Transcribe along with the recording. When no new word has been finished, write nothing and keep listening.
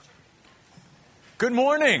Good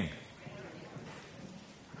morning.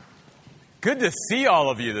 Good to see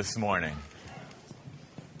all of you this morning.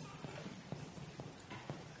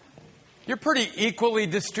 You're pretty equally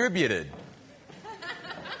distributed.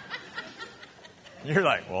 You're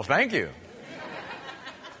like, well, thank you.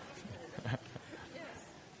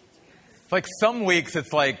 Like some weeks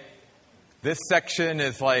it's like this section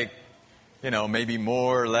is like, maybe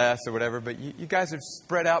more or less or whatever, but you guys are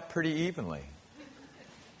spread out pretty evenly.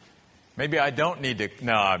 Maybe I don't need to.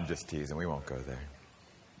 No, I'm just teasing. We won't go there.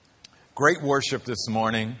 Great worship this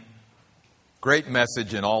morning. Great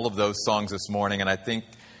message in all of those songs this morning. And I think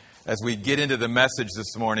as we get into the message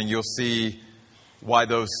this morning, you'll see why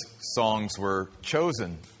those songs were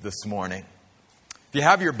chosen this morning. If you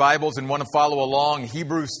have your Bibles and want to follow along,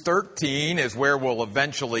 Hebrews 13 is where we'll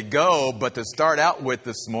eventually go. But to start out with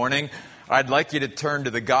this morning, I'd like you to turn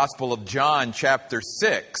to the Gospel of John, chapter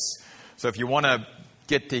 6. So if you want to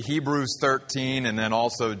get to Hebrews 13 and then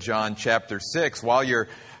also John chapter 6, while you're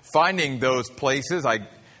finding those places, I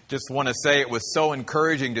just want to say it was so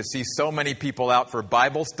encouraging to see so many people out for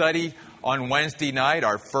Bible study on Wednesday night,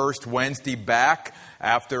 our first Wednesday back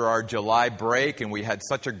after our July break, and we had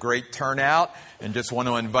such a great turnout, and just want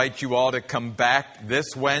to invite you all to come back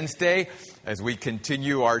this Wednesday as we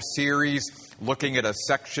continue our series looking at a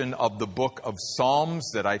section of the book of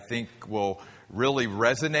Psalms that I think will really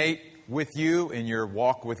resonate with you in your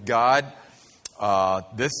walk with God.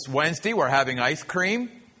 This Wednesday we're having ice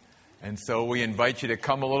cream, and so we invite you to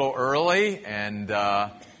come a little early, and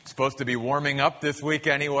it's supposed to be warming up this week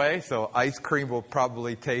anyway, so ice cream will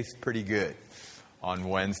probably taste pretty good on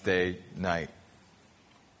Wednesday night.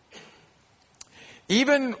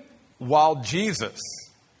 Even while Jesus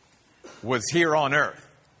was here on earth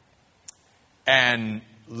and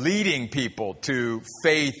leading people to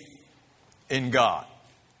faith in God,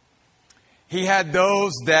 he had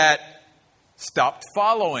those that stopped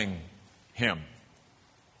following him.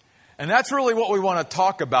 And that's really what we want to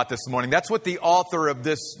talk about this morning. That's what the author of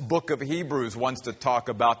this book of Hebrews wants to talk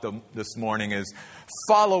about this morning, is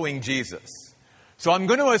following Jesus. So I'm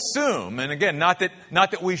going to assume, and again, not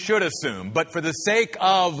that we should assume, but for the sake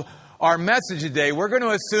of our message today, we're going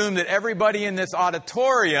to assume that everybody in this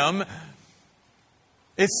auditorium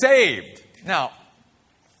is saved. Now,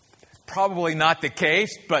 probably not the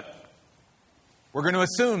case, but we're going to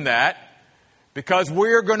assume that because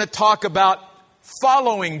we're going to talk about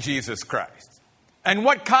following Jesus Christ. And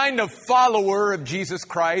what kind of follower of Jesus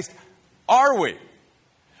Christ are we?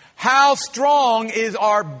 How strong is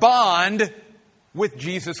our bond with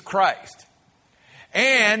Jesus Christ?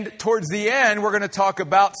 And towards the end, we're going to talk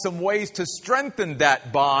about some ways to strengthen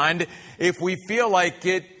that bond if we feel like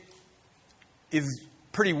it is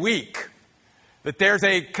pretty weak. That there's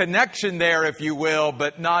a connection there, if you will,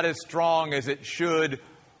 but not as strong as it should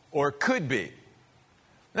or could be.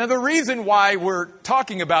 Now, the reason why we're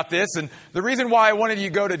talking about this, and the reason why I wanted you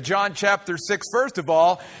to go to John chapter 6, first of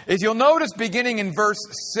all, is you'll notice beginning in verse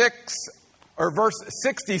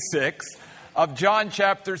 66 of John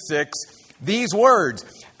chapter 6, these words,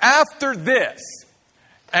 after this.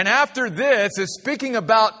 And after this is speaking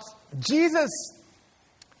about Jesus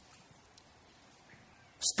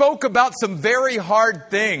spoke about some very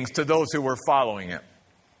hard things to those who were following him.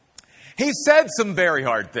 He said some very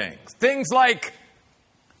hard things. Things like,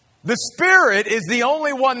 the Spirit is the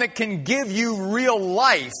only one that can give you real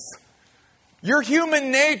life. Your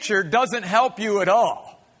human nature doesn't help you at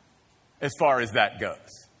all, as far as that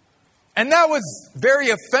goes. And that was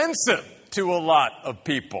very offensive to a lot of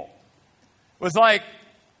people. It was like,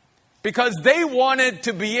 because they wanted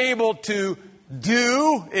to be able to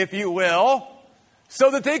do, if you will, so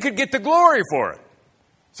that they could get the glory for it.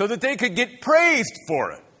 So that they could get praised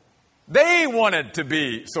for it. They wanted to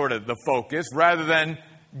be sort of the focus rather than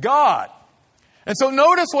God. And so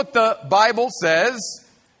notice what the Bible says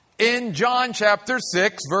in John chapter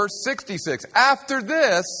 6, verse 66. After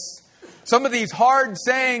this, some of these hard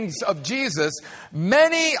sayings of Jesus,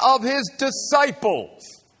 many of his disciples.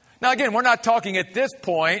 Now again, we're not talking at this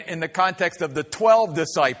point in the context of the 12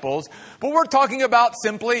 disciples, but we're talking about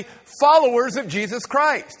simply followers of Jesus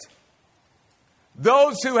Christ.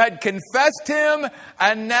 Those who had confessed him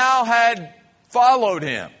and now had followed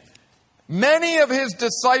him. Many of his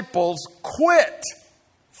disciples quit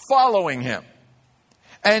following him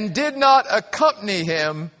and did not accompany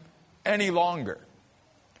him any longer.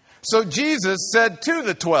 So Jesus said to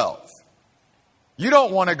the 12, you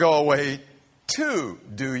don't want to go away too,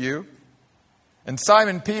 do you? And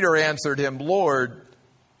Simon Peter answered him, Lord,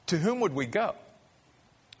 to whom would we go?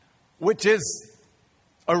 Which is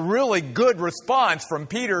a really good response from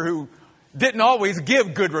Peter, who didn't always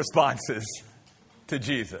give good responses to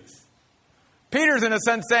Jesus. Peter's in a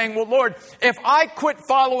sense saying, well, Lord, if I quit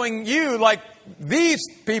following you like these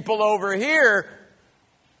people over here,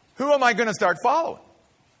 who am I going to start following?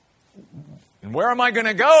 And where am I going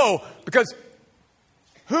to go? Because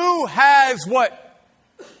who has what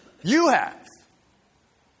you have?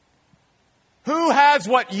 Who has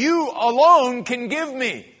what you alone can give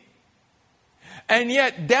me? And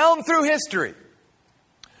yet, down through history,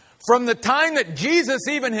 from the time that Jesus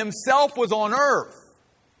even himself was on earth,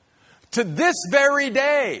 to this very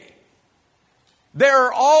day, there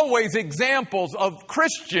are always examples of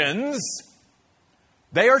Christians.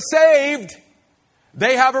 They are saved.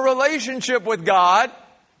 They have a relationship with God.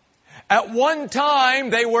 At one time,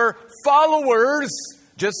 they were followers,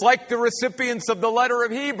 just like the recipients of the letter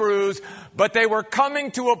of Hebrews, but they were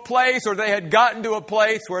coming to a place, or they had gotten to a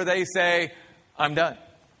place where they say, I'm done.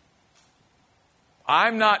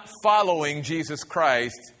 I'm not following Jesus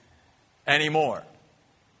Christ anymore.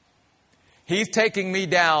 He's taking me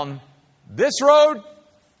down this road,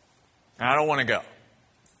 and I don't want to go.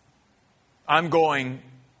 I'm going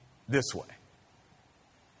this way.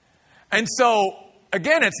 And so,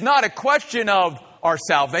 again, it's not a question of our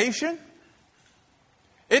salvation.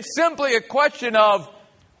 It's simply a question of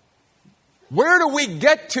where do we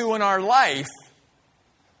get to in our life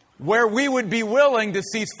where we would be willing to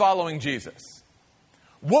cease following Jesus?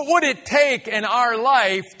 What would it take in our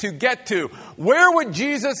life to get to? Where would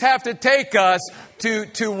Jesus have to take us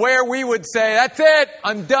to where we would say, that's it,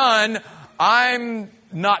 I'm done, I'm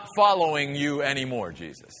not following you anymore,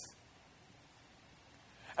 Jesus?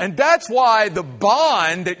 And that's why the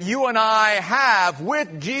bond that you and I have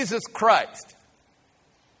with Jesus Christ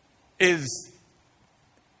is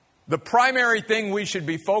the primary thing we should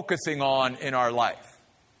be focusing on in our life.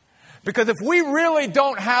 Because if we really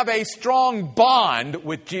don't have a strong bond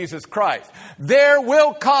with Jesus Christ, there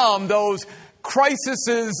will come those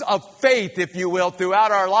crises of faith, if you will,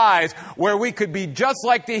 throughout our lives where we could be just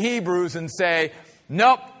like the Hebrews and say,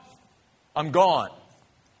 nope, I'm gone.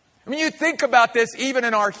 I mean, you think about this even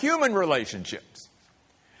in our human relationships.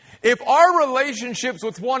 If our relationships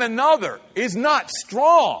with one another is not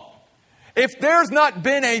strong, if there's not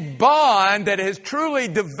been a bond that has truly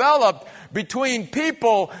developed between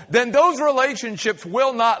people, then those relationships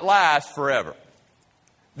will not last forever.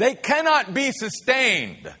 They cannot be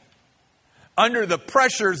sustained under the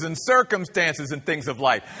pressures and circumstances and things of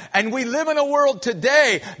life. And we live in a world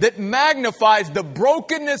today that magnifies the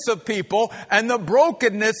brokenness of people and the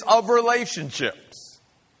brokenness of relationships.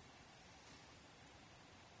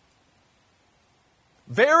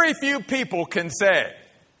 Very few people can say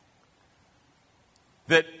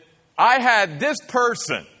that I had this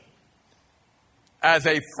person as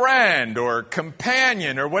a friend or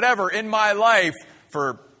companion or whatever in my life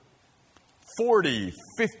for 40,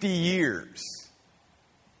 50 years.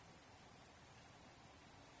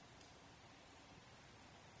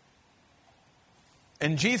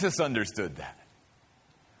 And Jesus understood that.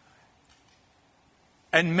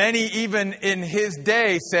 And many even in his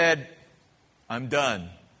day said, I'm done.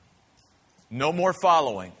 No more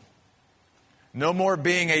following. No more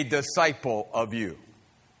being a disciple of you.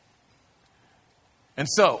 And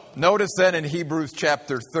so, notice then in Hebrews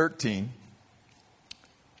chapter 13,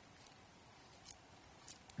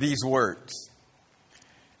 these words.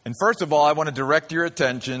 And first of all, I want to direct your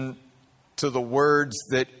attention to the words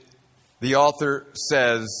that the author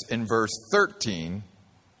says in verse 13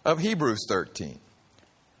 of Hebrews 13.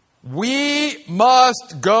 We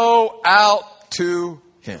must go out to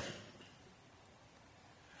him.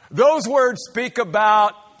 Those words speak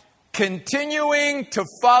about continuing to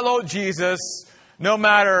follow Jesus no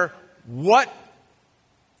matter what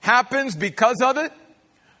happens because of it,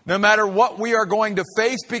 no matter what we are going to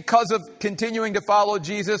face because of continuing to follow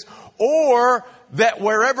Jesus, or that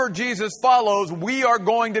wherever Jesus follows, we are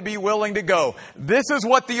going to be willing to go. This is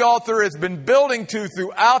what the author has been building to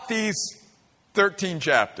throughout these 13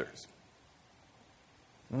 chapters.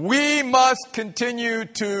 We must continue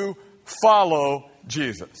to follow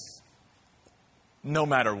Jesus, no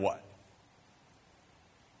matter what.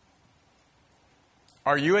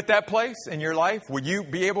 Are you at that place in your life? Would you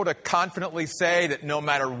be able to confidently say that no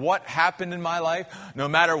matter what happened in my life, no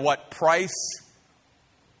matter what price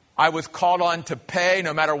I was called on to pay,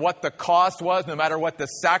 no matter what the cost was, no matter what the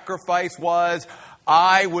sacrifice was,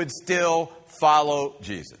 I would still follow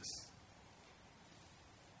Jesus?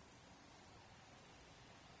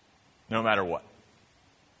 No matter what.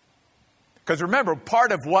 Because remember,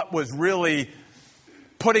 part of what was really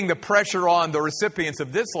putting the pressure on the recipients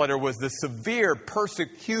of this letter was the severe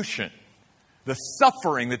persecution, the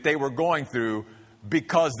suffering that they were going through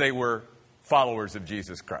because they were followers of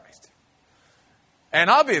Jesus Christ. And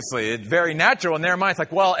obviously, it's very natural in their minds,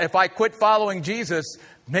 like, well, if I quit following Jesus,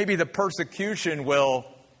 maybe the persecution will,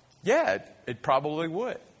 it probably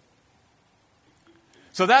would.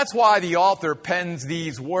 So that's why the author pens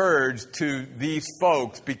these words to these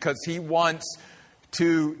folks, because he wants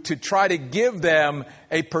to try to give them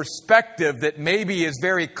a perspective that maybe is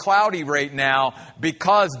very cloudy right now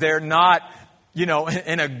because they're not, in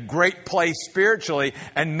a great place spiritually.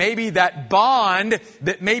 And maybe that bond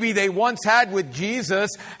that maybe they once had with Jesus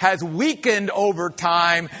has weakened over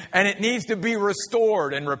time, and it needs to be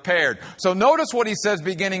restored and repaired. So notice what he says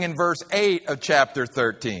beginning in verse 8 of chapter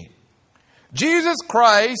 13. Jesus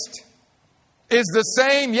Christ is the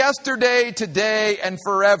same yesterday, today, and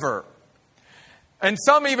forever. And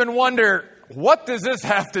some even wonder, what does this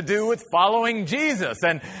have to do with following Jesus?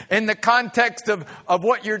 And in the context of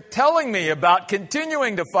what you're telling me about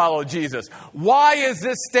continuing to follow Jesus, why is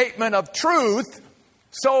this statement of truth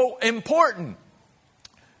so important?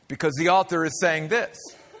 Because the author is saying this: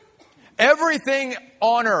 everything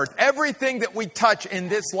on earth, everything that we touch in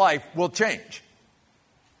this life will change.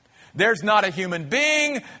 There's not a human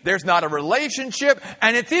being, there's not a relationship,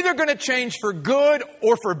 and it's either going to change for good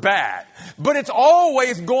or for bad. But it's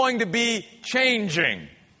always going to be changing.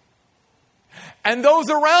 And those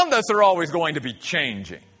around us are always going to be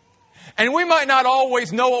changing. And we might not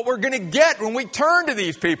always know what we're going to get when we turn to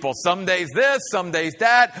these people. Some days this, some days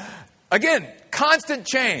that. Again, constant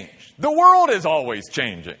change. The world is always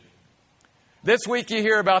changing. This week you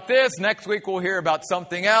hear about this, next week we'll hear about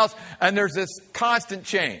something else, and there's this constant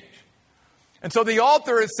change. And so the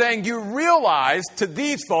author is saying, you realize to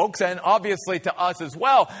these folks, and obviously to us as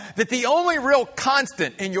well, that the only real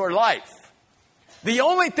constant in your life, the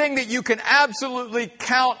only thing that you can absolutely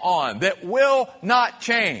count on that will not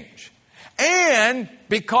change, and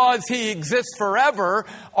because he exists forever,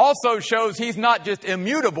 also shows he's not just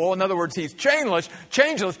immutable. In other words, he's changeless.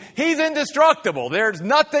 He's indestructible. There's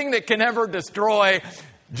nothing that can ever destroy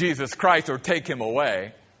Jesus Christ or take him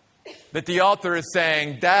away. That the author is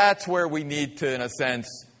saying that's where we need to, in a sense,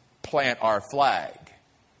 plant our flag.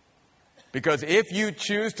 Because if you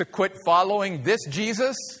choose to quit following this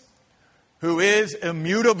Jesus, who is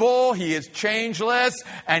immutable, he is changeless,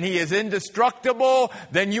 and he is indestructible,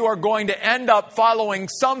 then you are going to end up following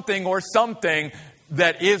something or something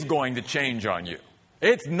that is going to change on you.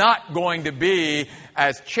 It's not going to be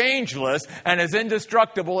as changeless and as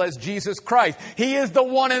indestructible as Jesus Christ. He is the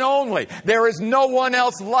one and only. There is no one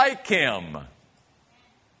else like him.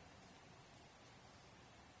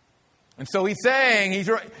 And so he's saying,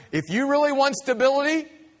 if you really want stability,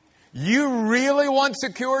 you really want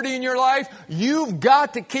security in your life, you've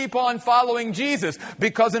got to keep on following Jesus.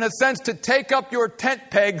 Because in a sense, to take up your tent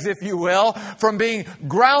pegs, if you will, from being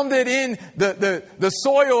grounded in the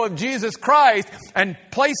soil of Jesus Christ and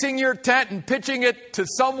placing your tent and pitching it to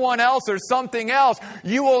someone else or something else,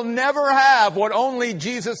 you will never have what only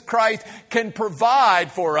Jesus Christ can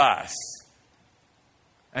provide for us.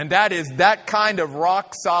 And that is that kind of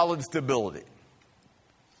rock solid stability.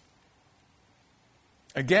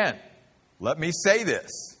 Again, let me say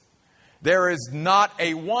this. There is not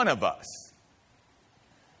a one of us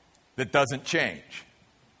that doesn't change.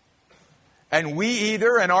 And we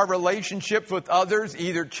either, in our relationships with others,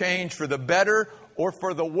 either change for the better or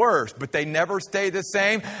for the worse. But they never stay the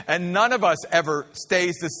same, and none of us ever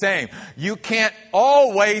stays the same. You can't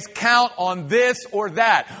always count on this or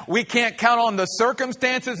that. We can't count on the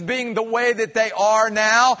circumstances being the way that they are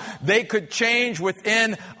now. They could change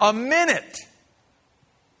within a minute.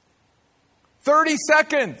 30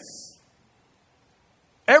 seconds.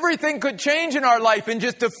 Everything could change in our life in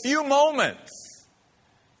just a few moments.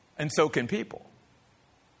 And so can people.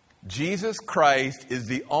 Jesus Christ is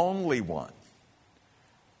the only one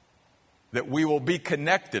that we will be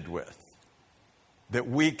connected with, that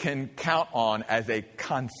we can count on as a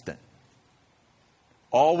constant.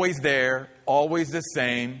 Always there, always the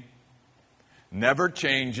same, never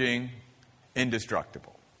changing,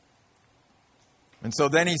 indestructible. And so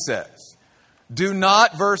then he says, do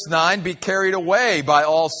not, verse 9, be carried away by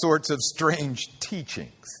all sorts of strange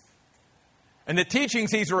teachings. And the teachings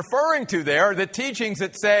he's referring to there are the teachings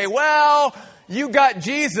that say, well, you got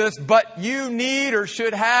Jesus, but you need or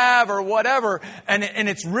should have or whatever. And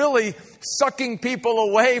it's really sucking people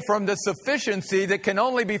away from the sufficiency that can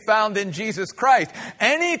only be found in Jesus Christ.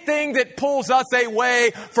 Anything that pulls us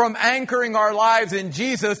away from anchoring our lives in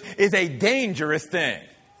Jesus is a dangerous thing.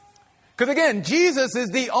 Because again, Jesus is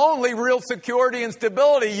the only real security and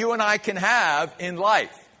stability you and I can have in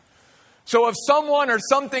life. So if someone or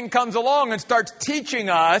something comes along and starts teaching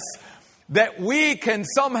us that we can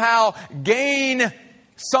somehow gain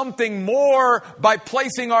something more by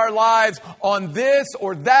placing our lives on this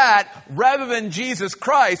or that rather than Jesus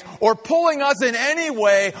Christ, or pulling us in any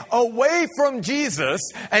way away from Jesus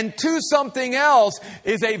and to something else,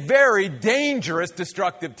 is a very dangerous,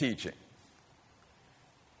 destructive teaching.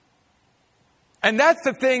 And that's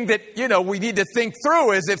the thing that, we need to think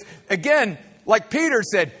through is if, again, like Peter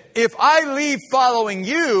said, if I leave following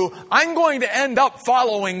you, I'm going to end up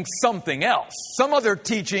following something else. Some other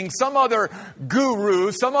teaching, some other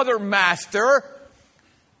guru, some other master,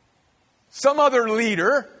 some other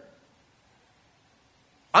leader.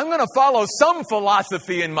 I'm going to follow some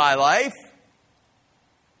philosophy in my life.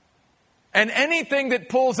 And anything that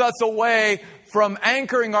pulls us away from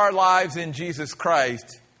anchoring our lives in Jesus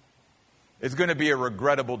Christ is going to be a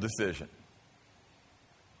regrettable decision.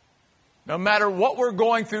 No matter what we're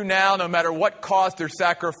going through now, no matter what cost or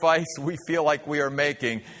sacrifice we feel like we are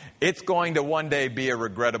making, it's going to one day be a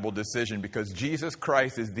regrettable decision, because Jesus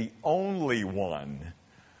Christ is the only one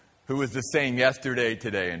who is the same yesterday,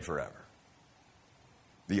 today, and forever.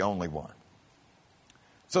 The only one.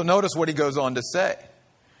 So notice what he goes on to say.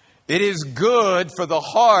 It is good for the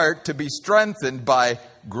heart to be strengthened by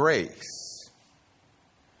grace,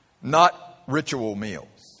 not ritual meals.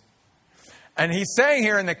 And he's saying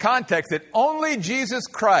here in the context that only Jesus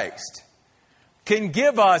Christ can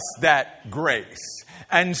give us that grace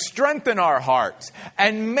and strengthen our hearts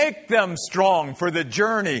and make them strong for the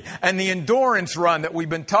journey and the endurance run that we've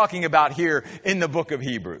been talking about here in the book of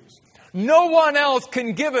Hebrews. No one else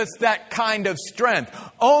can give us that kind of strength.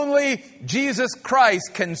 Only Jesus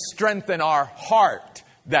Christ can strengthen our heart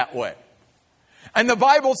that way. And the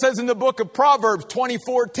Bible says in the book of Proverbs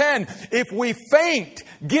 24:10, if we faint,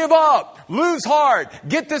 give up, lose heart,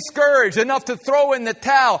 get discouraged enough to throw in the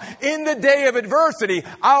towel in the day of adversity,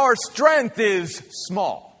 our strength is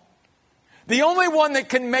small. The only one that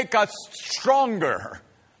can make us stronger,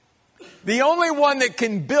 the only one that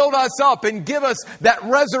can build us up and give us that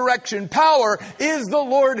resurrection power is the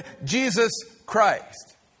Lord Jesus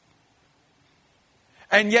Christ.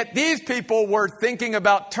 And yet these people were thinking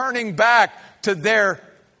about turning back to their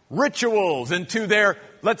rituals and to their,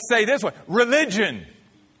 let's say this way, religion.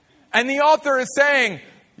 And the author is saying,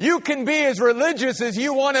 you can be as religious as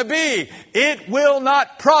you want to be. It will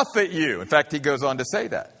not profit you. In fact, he goes on to say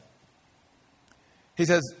that. He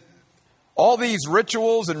says, all these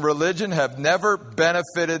rituals and religion have never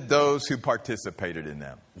benefited those who participated in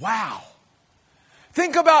them. Wow.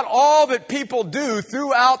 Think about all that people do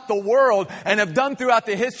throughout the world and have done throughout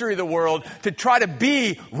the history of the world to try to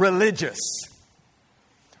be religious.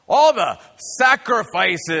 All the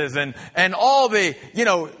sacrifices and all the,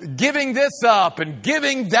 giving this up and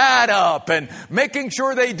giving that up and making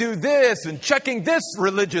sure they do this and checking this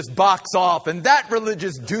religious box off and that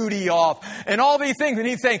religious duty off and all these things. And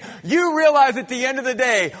he's saying, you realize at the end of the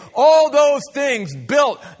day, all those things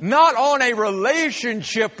built not on a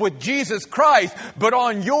relationship with Jesus Christ, but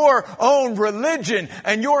on your own religion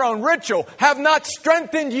and your own ritual have not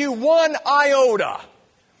strengthened you one iota.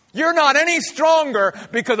 You're not any stronger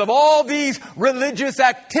because of all these religious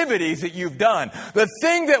activities that you've done. The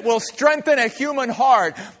thing that will strengthen a human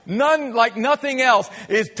heart, nothing else,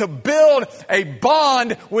 is to build a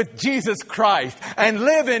bond with Jesus Christ and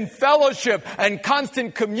live in fellowship and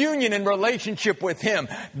constant communion and relationship with Him.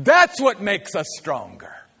 That's what makes us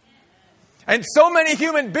stronger. And so many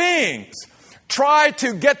human beings try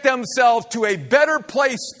to get themselves to a better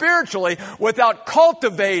place spiritually without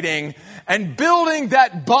cultivating and building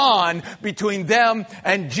that bond between them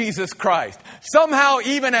and Jesus Christ. Somehow,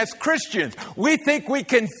 even as Christians, we think we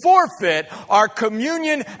can forfeit our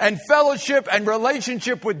communion and fellowship and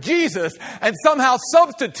relationship with Jesus and somehow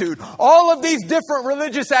substitute all of these different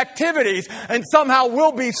religious activities, and somehow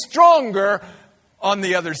we'll be stronger on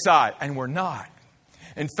the other side. And we're not.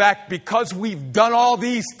 In fact, because we've done all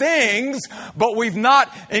these things, but we've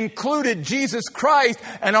not included Jesus Christ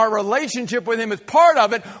and our relationship with Him as part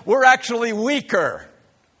of it, we're actually weaker.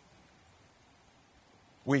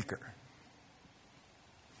 Weaker.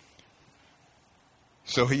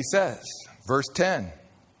 So he says, verse 10,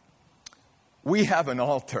 we have an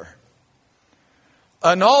altar.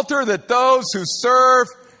 An altar that those who serve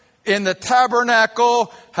in the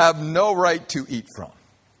tabernacle have no right to eat from.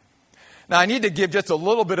 Now, I need to give just a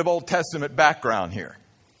little bit of Old Testament background here.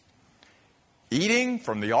 Eating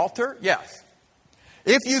from the altar? Yes.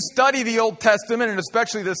 If you study the Old Testament, and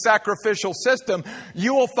especially the sacrificial system,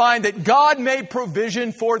 you will find that God made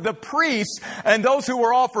provision for the priests and those who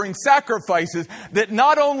were offering sacrifices, that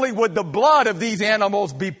not only would the blood of these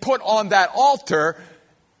animals be put on that altar,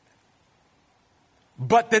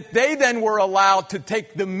 but that they then were allowed to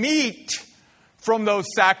take the meat from those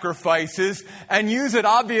sacrifices and use it,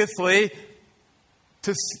 obviously,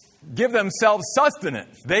 to give themselves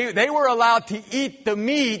sustenance. They were allowed to eat the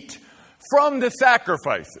meat from the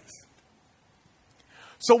sacrifices.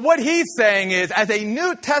 So what he's saying is, as a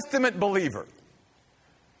New Testament believer,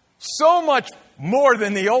 so much more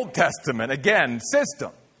than the Old Testament, again,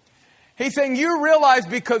 system. He's saying, you realize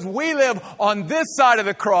because we live on this side of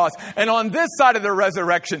the cross and on this side of the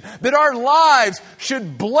resurrection, that our lives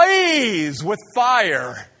should blaze with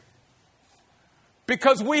fire.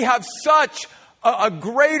 Because we have such a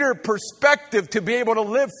greater perspective to be able to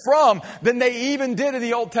live from than they even did in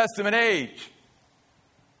the Old Testament age.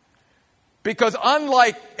 Because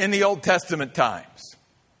unlike in the Old Testament times,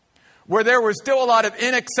 where there was still a lot of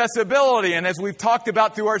inaccessibility, and as we've talked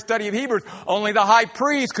about through our study of Hebrews, only the high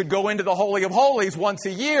priest could go into the Holy of Holies once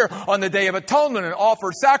a year on the Day of Atonement and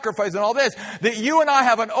offer sacrifice and all this, that you and I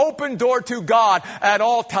have an open door to God at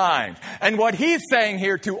all times. And what he's saying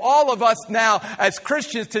here to all of us now as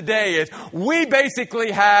Christians today is, we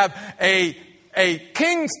basically have a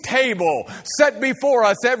king's table set before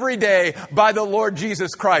us every day by the Lord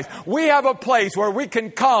Jesus Christ. We have a place where we can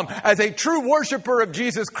come as a true worshiper of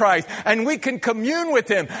Jesus Christ, and we can commune with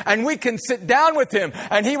him, and we can sit down with him,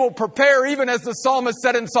 and he will prepare, even as the psalmist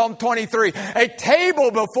said in Psalm 23, a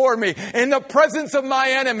table before me in the presence of my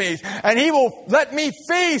enemies, and he will let me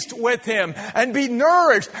feast with him and be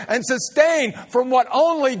nourished and sustained from what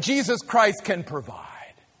only Jesus Christ can provide.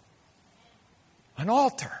 An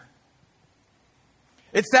altar.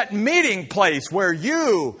 It's that meeting place where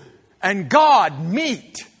you and God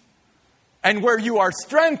meet, and where you are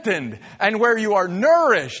strengthened, and where you are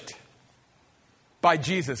nourished by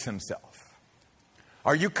Jesus himself.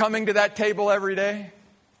 Are you coming to that table every day?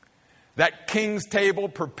 That king's table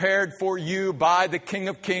prepared for you by the King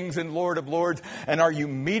of Kings and Lord of Lords. And are you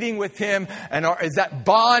meeting with him? And is that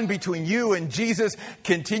bond between you and Jesus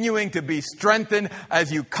continuing to be strengthened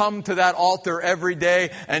as you come to that altar every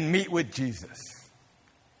day and meet with Jesus?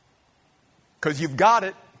 Because you've got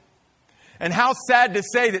it. And how sad to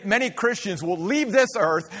say that many Christians will leave this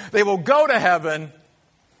earth, they will go to heaven,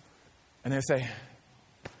 and they say,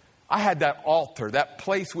 I had that altar, that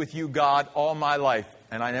place with you, God, all my life,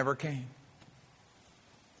 and I never came.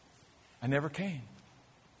 I never came.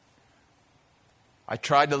 I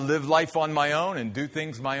tried to live life on my own and do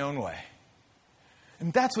things my own way.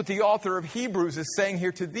 And that's what the author of Hebrews is saying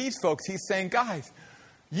here to these folks. He's saying, guys,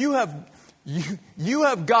 you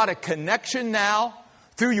have got a connection now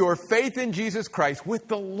through your faith in Jesus Christ with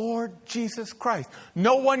the Lord Jesus Christ.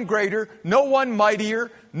 No one greater, no one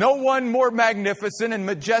mightier, no one more magnificent and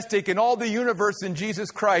majestic in all the universe than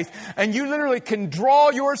Jesus Christ. And you literally can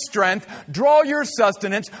draw your strength, draw your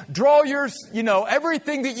sustenance, draw your,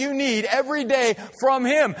 everything that you need every day from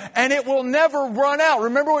him. And it will never run out.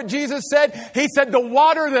 Remember what Jesus said? He said, the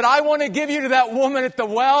water that I want to give you to that woman at the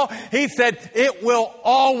well, he said, it will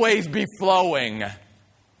always be flowing.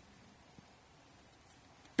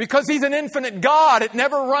 Because he's an infinite God, it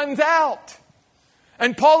never runs out.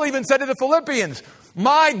 And Paul even said to the Philippians,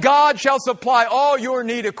 my God shall supply all your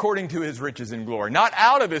need according to his riches and glory. Not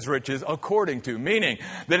out of his riches, according to. Meaning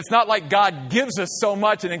that it's not like God gives us so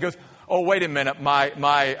much and then goes, oh, wait a minute,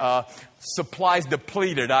 my supply's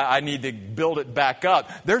depleted. I need to build it back up.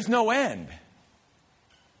 There's no end.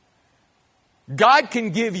 God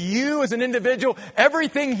can give you as an individual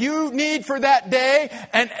everything you need for that day,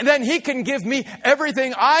 and then he can give me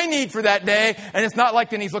everything I need for that day. And it's not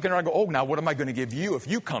like then he's looking around and go, oh, now what am I going to give you if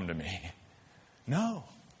you come to me? No.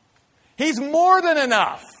 He's more than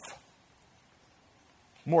enough.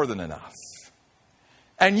 More than enough.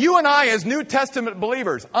 And you and I as New Testament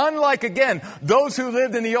believers, unlike, again, those who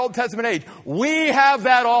lived in the Old Testament age, we have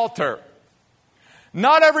that altar.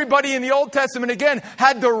 Not everybody in the Old Testament, again,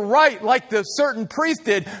 had the right, like the certain priest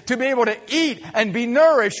did, to be able to eat and be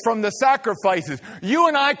nourished from the sacrifices. You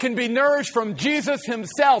and I can be nourished from Jesus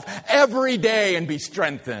himself every day and be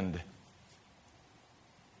strengthened.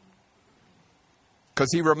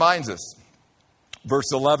 Because he reminds us,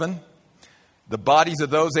 verse 11, the bodies of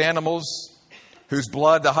those animals whose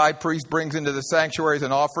blood the high priest brings into the sanctuary as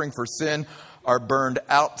an offering for sin are burned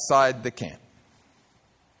outside the camp.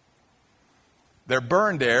 They're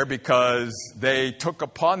burned there because they took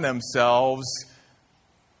upon themselves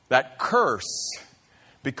that curse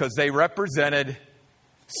because they represented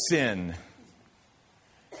sin.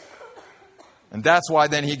 And that's why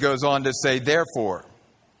then he goes on to say, therefore,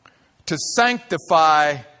 to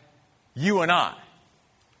sanctify you and I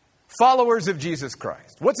Followers of Jesus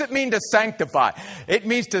Christ. What's it mean to sanctify? It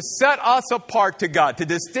means to set us apart to God, to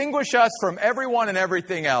distinguish us from everyone and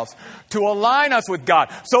everything else, to align us with God,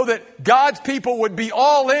 so that God's people would be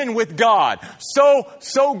all in with God,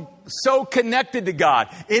 so connected to God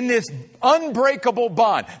in this unbreakable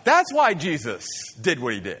bond. That's why Jesus did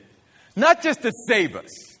what he did. Not just to save us.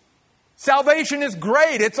 Salvation is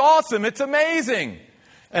great. It's awesome. It's amazing.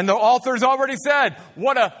 And the author's already said,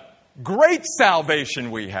 what a great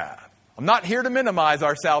salvation we have. I'm not here to minimize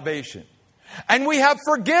our salvation. And we have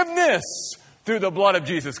forgiveness through the blood of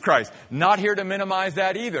Jesus Christ. Not here to minimize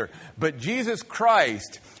that either. But Jesus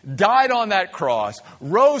Christ died on that cross,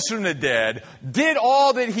 rose from the dead, did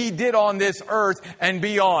all that he did on this earth and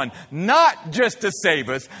beyond. Not just to save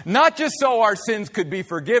us, not just so our sins could be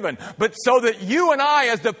forgiven, but so that you and I,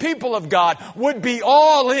 as the people of God, would be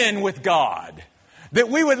all in with God. That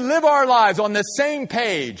we would live our lives on the same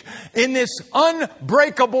page in this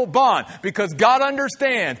unbreakable bond. Because God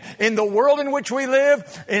understands in the world in which we live,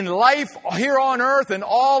 in life here on earth and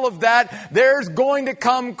all of that, there's going to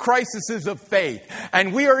come crises of faith.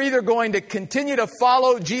 And we are either going to continue to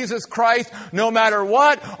follow Jesus Christ no matter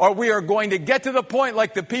what, or we are going to get to the point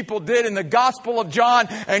like the people did in the Gospel of John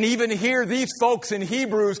and even hear these folks in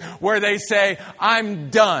Hebrews where they say,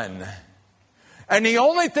 I'm done. And the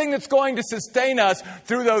only thing that's going to sustain us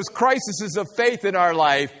through those crises of faith in our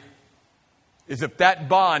life is if that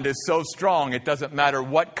bond is so strong, it doesn't matter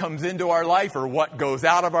what comes into our life or what goes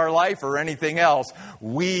out of our life or anything else,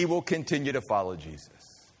 we will continue to follow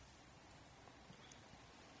Jesus.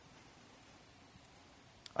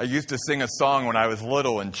 I used to sing a song when I was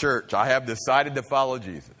little in church. I have decided to follow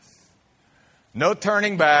Jesus. No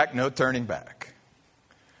turning back, no turning back.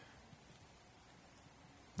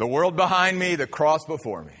 The world behind me, the cross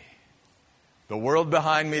before me. The world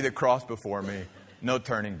behind me, the cross before me. No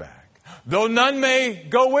turning back. Though none may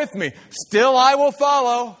go with me, still I will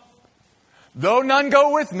follow. Though none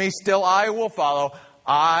go with me, still I will follow.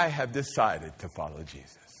 I have decided to follow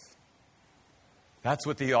Jesus. That's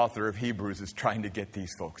what the author of Hebrews is trying to get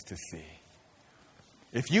these folks to see.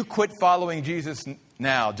 If you quit following Jesus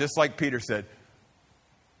now, just like Peter said,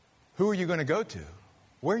 who are you going to go to?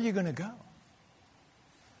 Where are you going to go?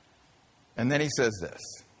 And then he says this.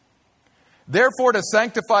 Therefore, to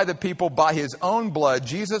sanctify the people by his own blood,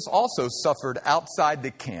 Jesus also suffered outside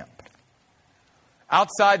the camp,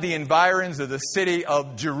 outside the environs of the city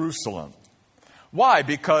of Jerusalem. Why?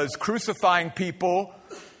 Because crucifying people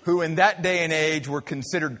who in that day and age were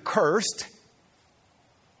considered cursed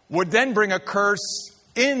would then bring a curse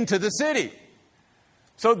into the city.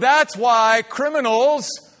 So that's why criminals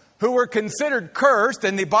who were considered cursed,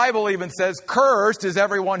 and the Bible even says cursed is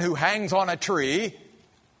everyone who hangs on a tree,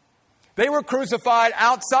 they were crucified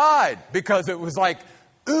outside because it was like,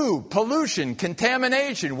 ooh, pollution,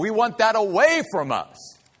 contamination. We want that away from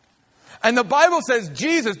us. And the Bible says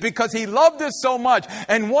Jesus, because he loved us so much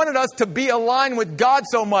and wanted us to be aligned with God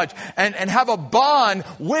so much and have a bond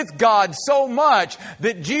with God so much,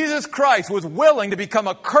 that Jesus Christ was willing to become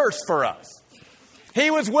a curse for us. He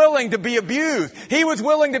was willing to be abused. He was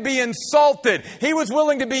willing to be insulted. He was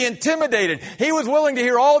willing to be intimidated. He was willing to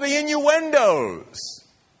hear all the innuendos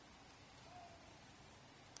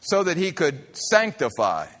so that he could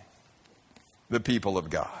sanctify the people of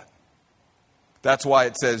God. That's why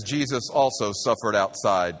it says Jesus also suffered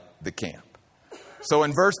outside the camp. So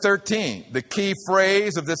in verse 13, the key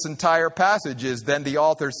phrase of this entire passage is, then the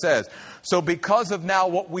author says, so because of now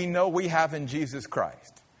what we know we have in Jesus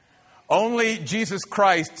Christ, only Jesus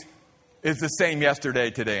Christ is the same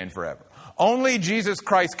yesterday, today, and forever. Only Jesus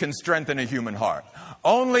Christ can strengthen a human heart.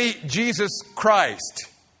 Only Jesus Christ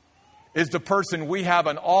is the person we have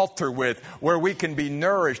an altar with where we can be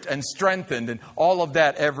nourished and strengthened and all of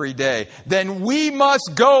that every day. Then we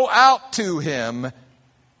must go out to him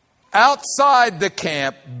outside the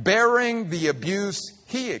camp bearing the abuse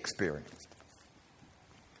he experienced.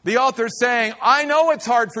 The author's saying, I know it's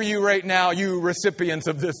hard for you right now, you recipients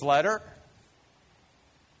of this letter.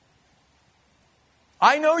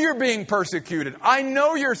 I know you're being persecuted. I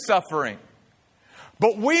know you're suffering.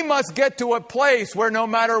 But we must get to a place where no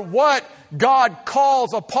matter what God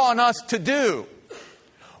calls upon us to do,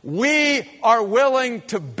 we are willing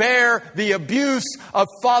to bear the abuse of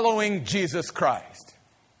following Jesus Christ.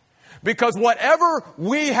 Because whatever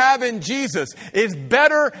we have in Jesus is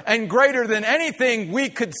better and greater than anything we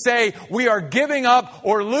could say we are giving up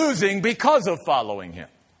or losing because of following him.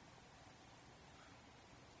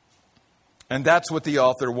 And that's what the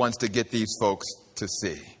author wants to get these folks to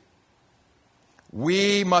see.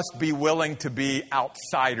 We must be willing to be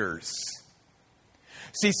outsiders.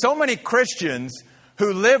 See, so many Christians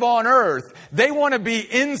who live on earth, they want to be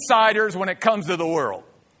insiders when it comes to the world.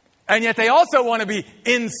 And yet they also want to be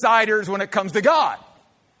insiders when it comes to God.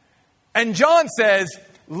 And John says,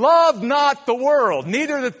 love not the world,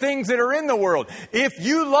 neither the things that are in the world. If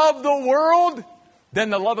you love the world, then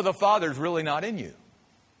the love of the Father is really not in you.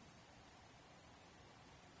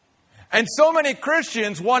 And so many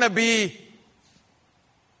Christians want to be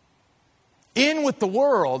in with the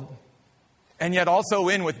world and yet also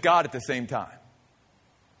in with God at the same time.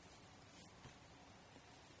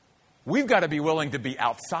 We've got to be willing to be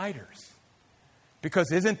outsiders.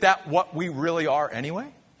 Because isn't that what we really are anyway?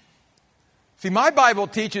 See, my Bible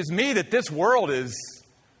teaches me that this world is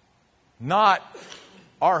not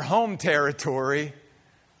our home territory.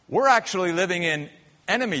 We're actually living in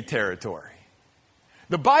enemy territory.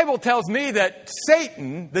 The Bible tells me that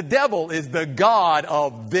Satan, the devil, is the god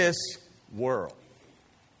of this world.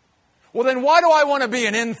 Well, then why do I want to be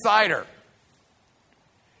an insider?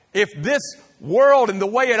 If this world and the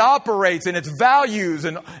way it operates and its values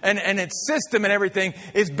and its system and everything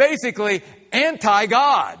is basically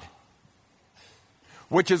anti-God.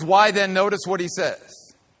 Which is why then notice what he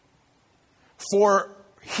says. For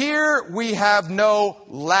here we have no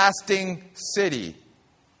lasting city.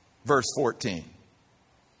 Verse 14.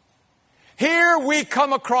 Here we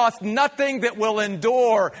come across nothing that will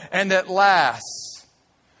endure and that lasts.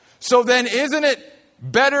 So then isn't it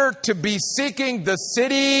better to be seeking the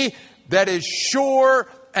city that is sure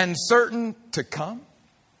and certain to come?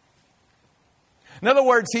 In other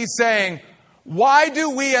words, he's saying, why do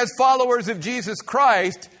we as followers of Jesus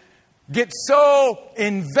Christ get so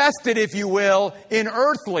invested, if you will, in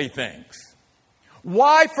earthly things?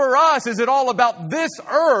 Why for us is it all about this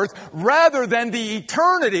earth rather than the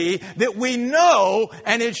eternity that we know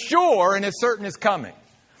and is sure and is certain is coming?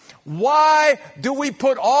 Why do we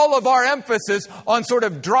put all of our emphasis on sort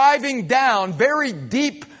of driving down very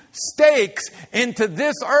deep stakes into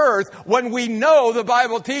this earth when we know the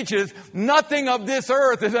Bible teaches nothing of this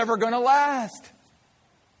earth is ever going to last?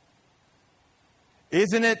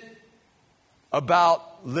 Isn't it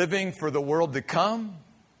about living for the world to come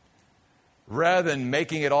rather than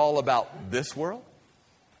making it all about this world?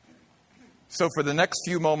 So for the next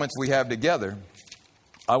few moments we have together,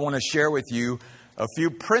 I want to share with you a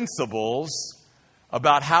few principles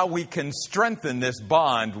about how we can strengthen this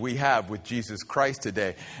bond we have with Jesus Christ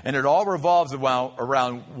today. And it all revolves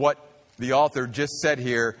around what the author just said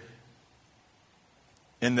here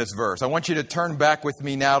in this verse. I want you to turn back with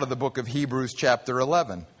me now to the book of Hebrews chapter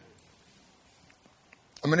 11.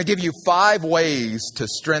 I'm going to give you 5 ways to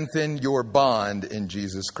strengthen your bond in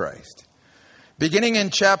Jesus Christ. Beginning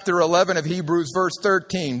in chapter 11 of Hebrews, verse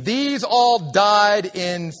 13. These all died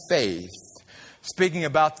in faith. Speaking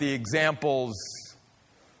about the examples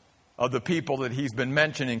of the people that he's been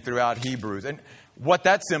mentioning throughout Hebrews. And what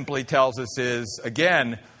that simply tells us is,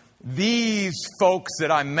 again, these folks that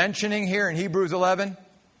I'm mentioning here in Hebrews 11,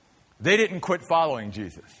 they didn't quit following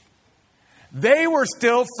Jesus. They were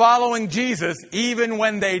still following Jesus even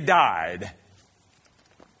when they died.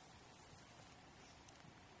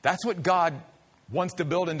 That's what God wants to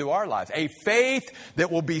build into our lives. A faith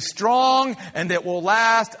that will be strong and that will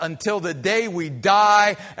last until the day we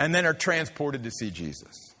die and then are transported to see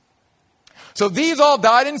Jesus. So these all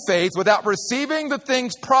died in faith without receiving the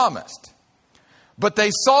things promised. But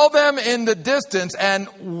they saw them in the distance and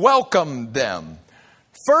welcomed them.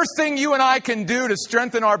 First thing you and I can do to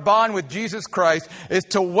strengthen our bond with Jesus Christ is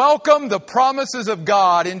to welcome the promises of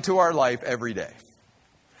God into our life every day.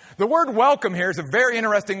 The word welcome here is a very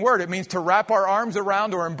interesting word. It means to wrap our arms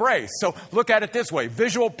around or embrace. So look at it this way,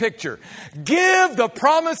 visual picture. Give the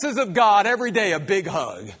promises of God every day a big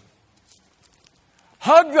hug.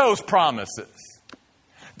 Hug those promises.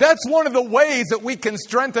 That's one of the ways that we can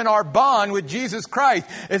strengthen our bond with Jesus Christ,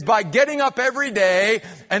 is by getting up every day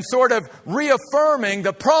and sort of reaffirming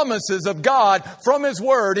the promises of God from His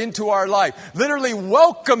Word into our life. Literally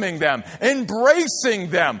welcoming them, embracing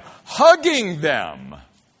them, hugging them.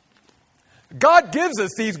 God gives us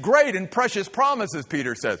these great and precious promises,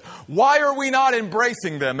 Peter says. Why are we not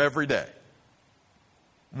embracing them every day?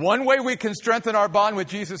 One way we can strengthen our bond with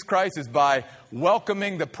Jesus Christ is by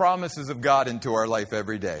welcoming the promises of God into our life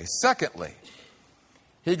every day. Secondly,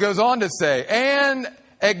 he goes on to say, and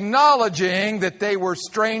acknowledging that they were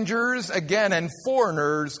strangers, again, and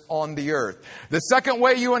foreigners on the earth. The second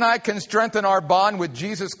way you and I can strengthen our bond with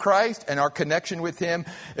Jesus Christ and our connection with Him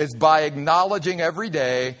is by acknowledging every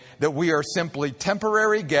day that we are simply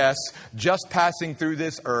temporary guests just passing through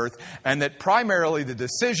this earth, and that primarily the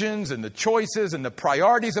decisions and the choices and the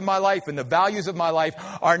priorities of my life and the values of my life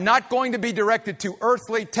are not going to be directed to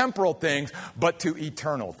earthly, temporal things, but to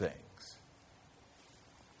eternal things.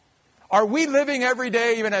 Are we living every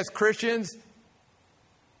day, even as Christians,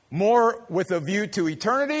 more with a view to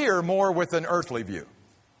eternity or more with an earthly view?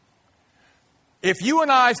 If you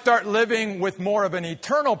and I start living with more of an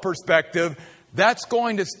eternal perspective, that's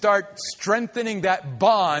going to start strengthening that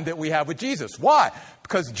bond that we have with Jesus. Why?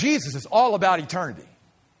 Because Jesus is all about eternity.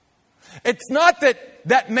 It's not that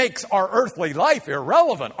that makes our earthly life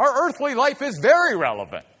irrelevant. Our earthly life is very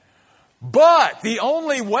relevant. But the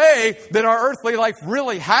only way that our earthly life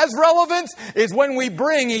really has relevance is when we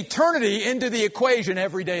bring eternity into the equation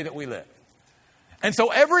every day that we live. And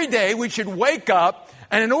so every day we should wake up,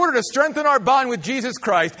 and in order to strengthen our bond with Jesus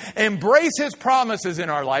Christ, embrace His promises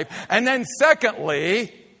in our life. And then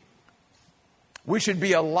secondly, we should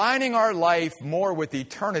be aligning our life more with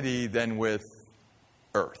eternity than with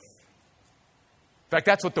earth. In fact,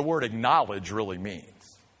 that's what the word acknowledge really means.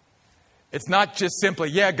 It's not just simply,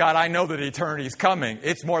 yeah, God, I know that eternity is coming.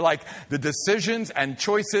 It's more like the decisions and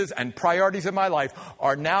choices and priorities of my life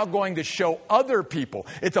are now going to show other people.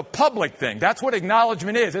 It's a public thing. That's what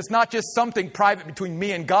acknowledgement is. It's not just something private between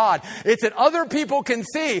me and God. It's that other people can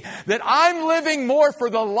see that I'm living more for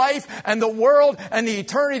the life and the world and the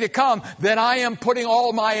eternity to come than I am putting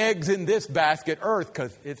all my eggs in this basket, earth,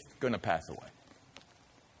 because it's going to pass away.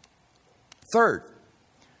 Third,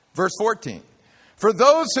 verse 14. For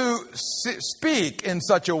those who speak in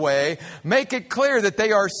such a way, make it clear that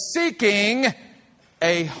they are seeking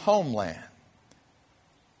a homeland.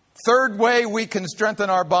 Third way we can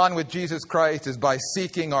strengthen our bond with Jesus Christ is by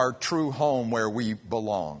seeking our true home where we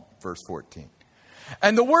belong. Verse 14.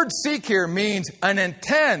 And the word seek here means an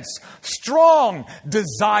intense, strong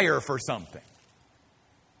desire for something.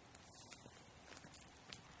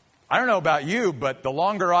 I don't know about you, but the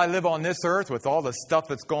longer I live on this earth with all the stuff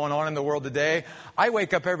that's going on in the world today, I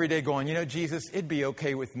wake up every day going, you know, Jesus, it'd be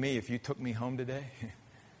okay with me if you took me home today.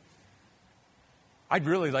 I'd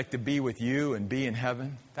really like to be with you and be in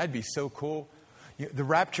heaven. That'd be so cool. The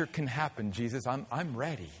rapture can happen, Jesus. I'm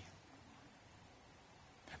ready.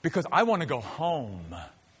 Because I want to go home.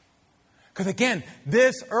 Because again,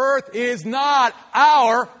 this earth is not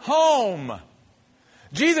our home.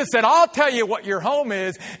 Jesus said, I'll tell you what your home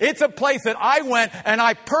is. It's a place that I went and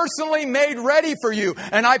I personally made ready for you.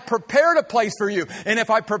 And I prepared a place for you. And if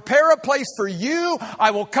I prepare a place for you,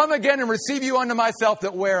 I will come again and receive you unto myself,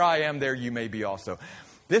 that where I am, there you may be also.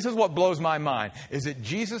 This is what blows my mind, is that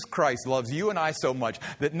Jesus Christ loves you and I so much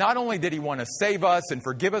that not only did He want to save us and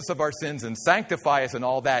forgive us of our sins and sanctify us and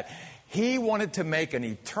all that, He wanted to make an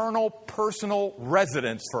eternal, personal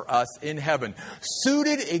residence for us in heaven,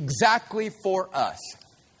 suited exactly for us.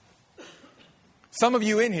 Some of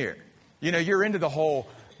you in here, you're into the whole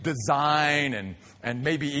design and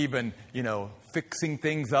maybe even, fixing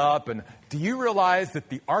things up. And do you realize that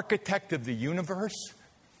the architect of the universe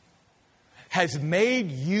has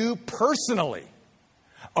made you personally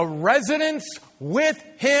a residence with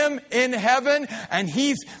Him in heaven, and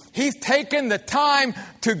He's taken the time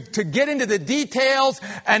to get into the details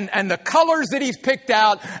and the colors that He's picked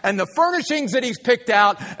out and the furnishings that He's picked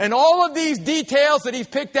out and all of these details that He's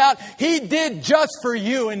picked out, He did just for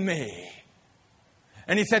you and me.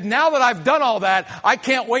 And He said, now that I've done all that, I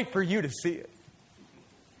can't wait for you to see it.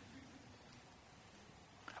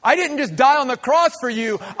 I didn't just die on the cross for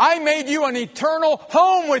you. I made you an eternal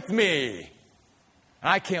home with me. And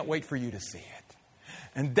I can't wait for you to see it.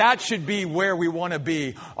 And that should be where we want to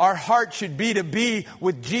be. Our heart should be to be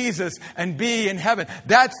with Jesus and be in heaven.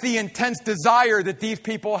 That's the intense desire that these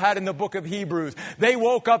people had in the book of Hebrews. They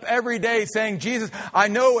woke up every day saying, Jesus, I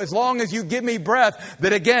know as long as you give me breath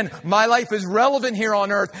that again, my life is relevant here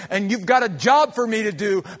on earth and you've got a job for me to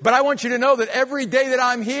do. But I want you to know that every day that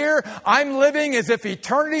I'm here, I'm living as if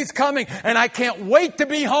eternity's coming and I can't wait to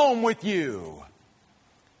be home with you.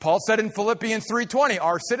 Paul said in Philippians 3:20,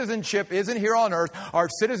 our citizenship isn't here on earth. Our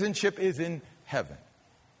citizenship is in heaven.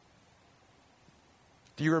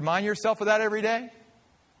 Do you remind yourself of that every day?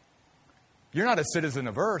 You're not a citizen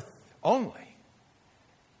of earth only.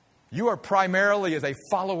 You are primarily, as a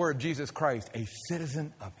follower of Jesus Christ, a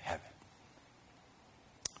citizen of heaven.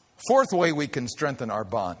 Fourth way we can strengthen our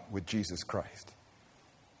bond with Jesus Christ.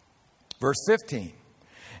 Verse 15.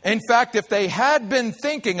 In fact, if they had been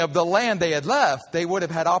thinking of the land they had left, they would have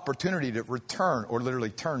had opportunity to return or literally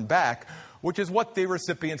turn back, which is what the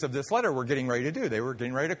recipients of this letter were getting ready to do. They were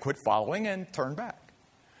getting ready to quit following and turn back.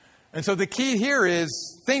 And so the key here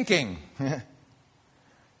is thinking.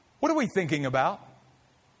 What are we thinking about?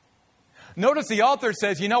 Notice the author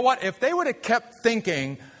says, you know what? If they would have kept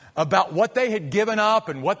thinking about what they had given up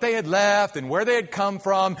and what they had left and where they had come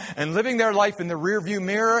from and living their life in the rearview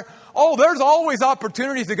mirror, there's always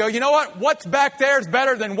opportunities to go, you know what? What's back there is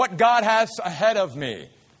better than what God has ahead of me.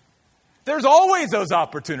 There's always those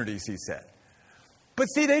opportunities, he said. But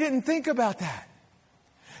see, they didn't think about that.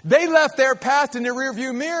 They left their past in the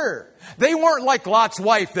rearview mirror. They weren't like Lot's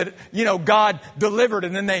wife that, God delivered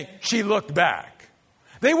and then she looked back.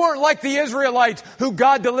 They weren't like the Israelites who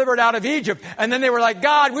God delivered out of Egypt and then they were like,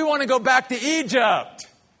 God, we want to go back to Egypt.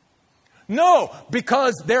 No,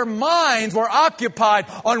 because their minds were occupied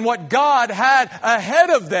on what God had ahead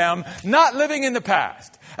of them, not living in the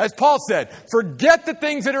past. As Paul said, forget the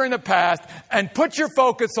things that are in the past and put your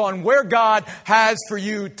focus on where God has for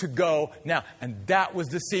you to go now. And that was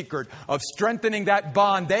the secret of strengthening that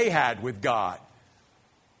bond they had with God.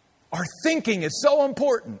 Our thinking is so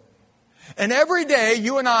important. And every day,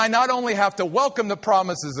 you and I not only have to welcome the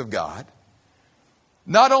promises of God,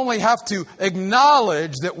 not only have to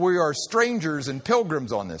acknowledge that we are strangers and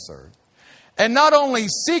pilgrims on this earth, and not only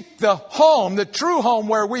seek the home, the true home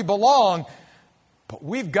where we belong, but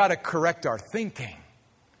we've got to correct our thinking.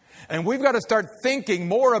 And we've got to start thinking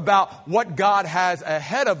more about what God has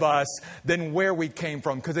ahead of us than where we came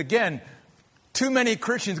from. Because again, too many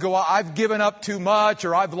Christians go, well, I've given up too much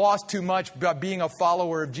or I've lost too much by being a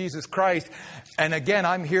follower of Jesus Christ. And again,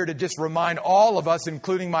 I'm here to just remind all of us,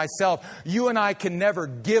 including myself, you and I can never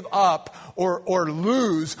give up or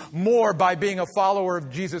lose more by being a follower of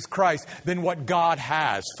Jesus Christ than what God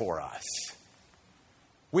has for us.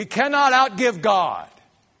 We cannot outgive God.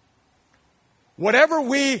 Whatever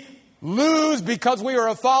we lose because we are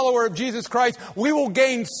a follower of Jesus Christ, we will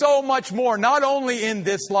gain so much more, not only in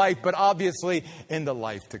this life, but obviously in the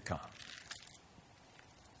life to come.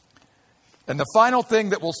 And the final thing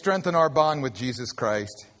that will strengthen our bond with Jesus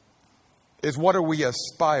Christ is, what are we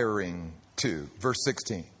aspiring to? Verse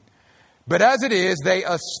 16. But as it is, they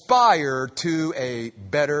aspire to a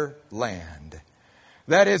better land.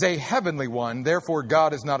 That is a heavenly one. Therefore,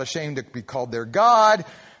 God is not ashamed to be called their God,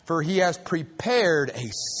 for he has prepared a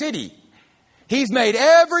city. He's made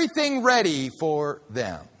everything ready for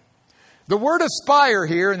them. The word aspire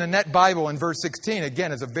here in the Net Bible in verse 16,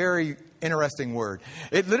 again, is a very interesting word.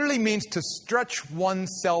 It literally means to stretch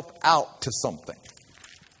oneself out to something.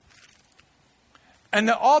 And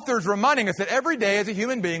the author is reminding us that every day as a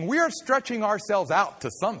human being, we are stretching ourselves out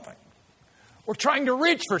to something. We're trying to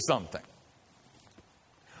reach for something.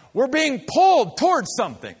 We're being pulled towards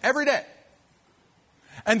something every day.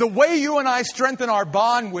 And the way you and I strengthen our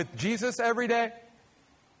bond with Jesus every day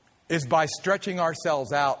is by stretching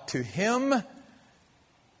ourselves out to Him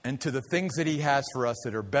and to the things that He has for us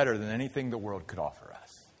that are better than anything the world could offer us.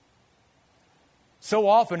 So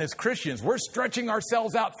often as Christians, we're stretching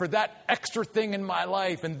ourselves out for that extra thing in my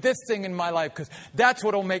life and this thing in my life because that's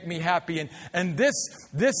what will make me happy. And this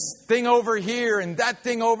thing over here and that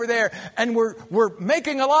thing over there. And we're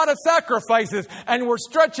making a lot of sacrifices and we're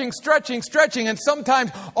stretching. And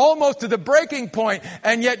sometimes almost to the breaking point.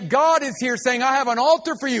 And yet God is here saying, I have an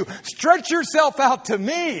altar for you. Stretch yourself out to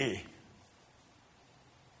me.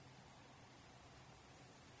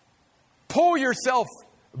 Pull yourself,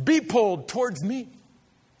 be pulled towards me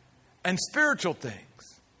and spiritual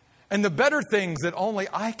things and the better things that only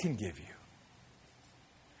I can give you.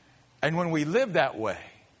 And when we live that way,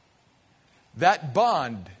 that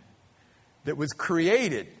bond that was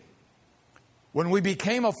created when we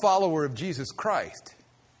became a follower of Jesus Christ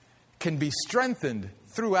can be strengthened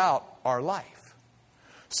throughout our life.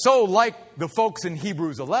 So like the folks in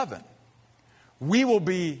Hebrews 11, it'll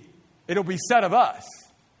be said of us,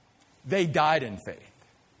 they died in faith.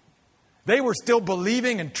 They were still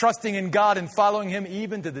believing and trusting in God and following Him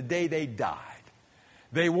even to the day they died.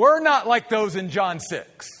 They were not like those in John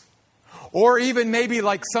 6. Or even maybe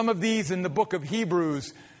like some of these in the book of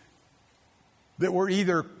Hebrews that were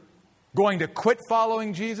either going to quit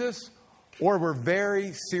following Jesus or were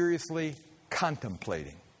very seriously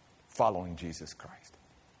contemplating following Jesus Christ.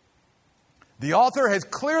 The author has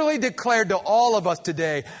clearly declared to all of us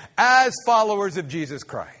today as followers of Jesus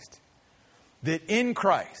Christ that in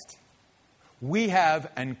Christ, we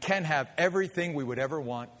have and can have everything we would ever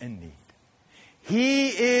want and need. He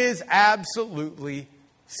is absolutely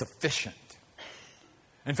sufficient.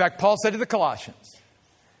 In fact, Paul said to the Colossians,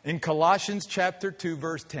 in Colossians chapter 2,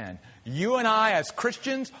 verse 10, you and I as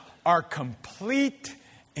Christians are complete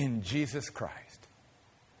in Jesus Christ.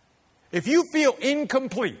 If you feel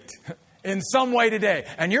incomplete in some way today,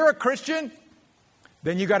 and you're a Christian,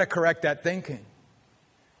 then you got to correct that thinking.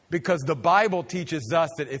 Because the Bible teaches us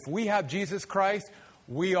that if we have Jesus Christ,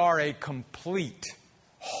 we are a complete,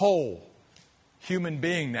 whole human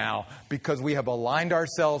being now because we have aligned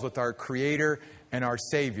ourselves with our Creator and our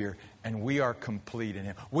Savior, and we are complete in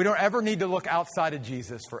Him. We don't ever need to look outside of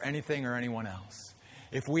Jesus for anything or anyone else.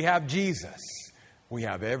 If we have Jesus, we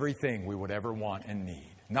have everything we would ever want and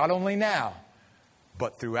need. not only now,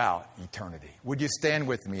 but throughout eternity. Would you stand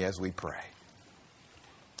with me as we pray?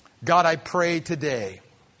 God, I pray today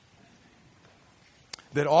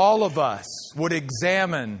that all of us would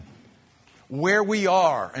examine where we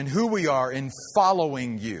are and who we are in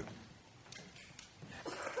following you.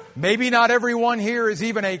 Maybe not everyone here is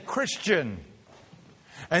even a Christian.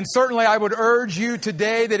 And certainly I would urge you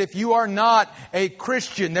today that if you are not a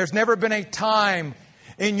Christian, there's never been a time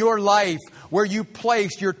in your life where you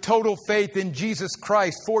placed your total faith in Jesus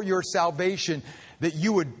Christ for your salvation, that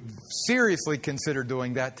you would seriously consider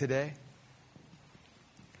doing that today.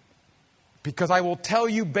 Because I will tell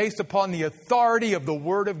you, based upon the authority of the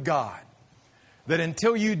Word of God, that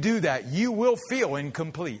until you do that, you will feel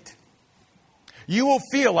incomplete. You will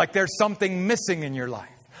feel like there's something missing in your life.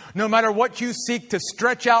 No matter what you seek to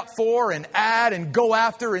stretch out for and add and go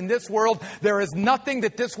after in this world, there is nothing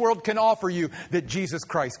that this world can offer you that Jesus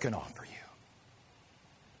Christ can offer you.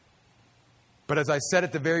 But as I said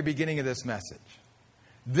at the very beginning of this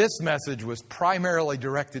message was primarily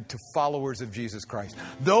directed to followers of Jesus Christ.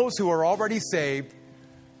 Those who are already saved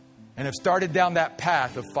and have started down that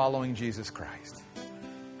path of following Jesus Christ.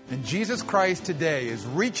 And Jesus Christ today is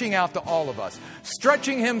reaching out to all of us,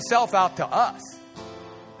 stretching Himself out to us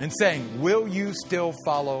and saying, will you still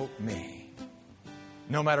follow me?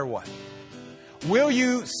 No matter what. Will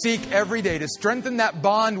you seek every day to strengthen that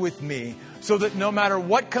bond with me so that no matter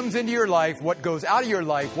what comes into your life, what goes out of your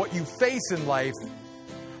life, what you face in life,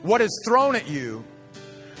 what is thrown at you,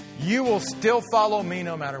 you will still follow me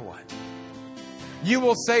no matter what. You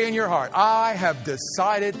will say in your heart, I have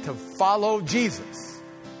decided to follow Jesus.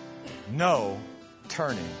 No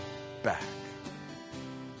turning back.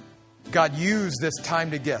 God, use this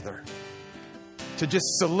time together to just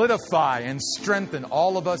solidify and strengthen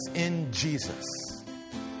all of us in Jesus.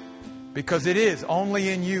 Because it is only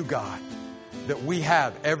in you, God, that we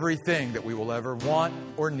have everything that we will ever want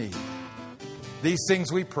or need. These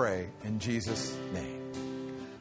things we pray in Jesus' name.